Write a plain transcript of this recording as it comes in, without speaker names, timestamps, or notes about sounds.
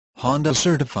Honda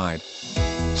certified.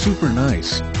 Super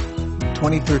nice.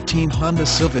 2013 Honda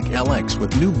Civic LX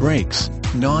with new brakes,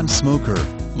 non-smoker,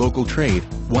 local trade,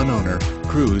 1 owner,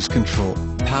 cruise control,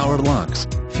 power locks,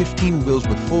 15 wheels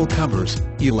with full covers,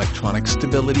 electronic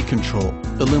stability control,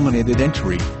 illuminated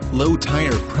entry, low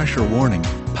tire pressure warning,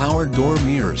 power door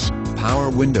mirrors, power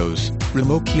windows,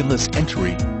 remote keyless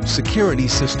entry, security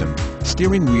system,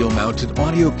 steering wheel mounted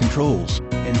audio controls,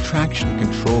 and traction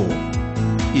control.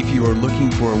 If you are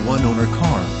looking for a one-owner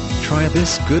car, try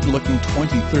this good-looking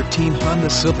 2013 Honda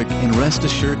Civic and rest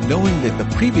assured knowing that the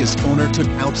previous owner took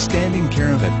outstanding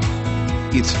care of it.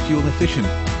 It's fuel efficient,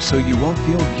 so you won't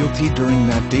feel guilty during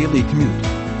that daily commute.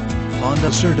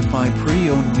 Honda certified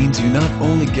pre-owned means you not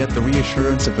only get the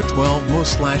reassurance of a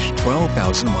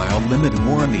 12,000 mile limited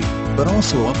warranty, but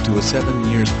also up to a 7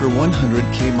 years per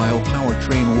 100k mile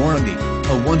powertrain warranty,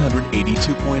 a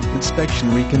 182-point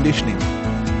inspection reconditioning.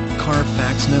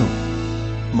 Carfax Note.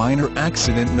 Minor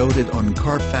accident noted on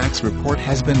Carfax report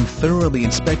has been thoroughly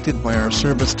inspected by our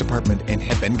service department and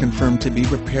have been confirmed to be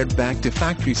repaired back to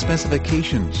factory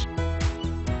specifications.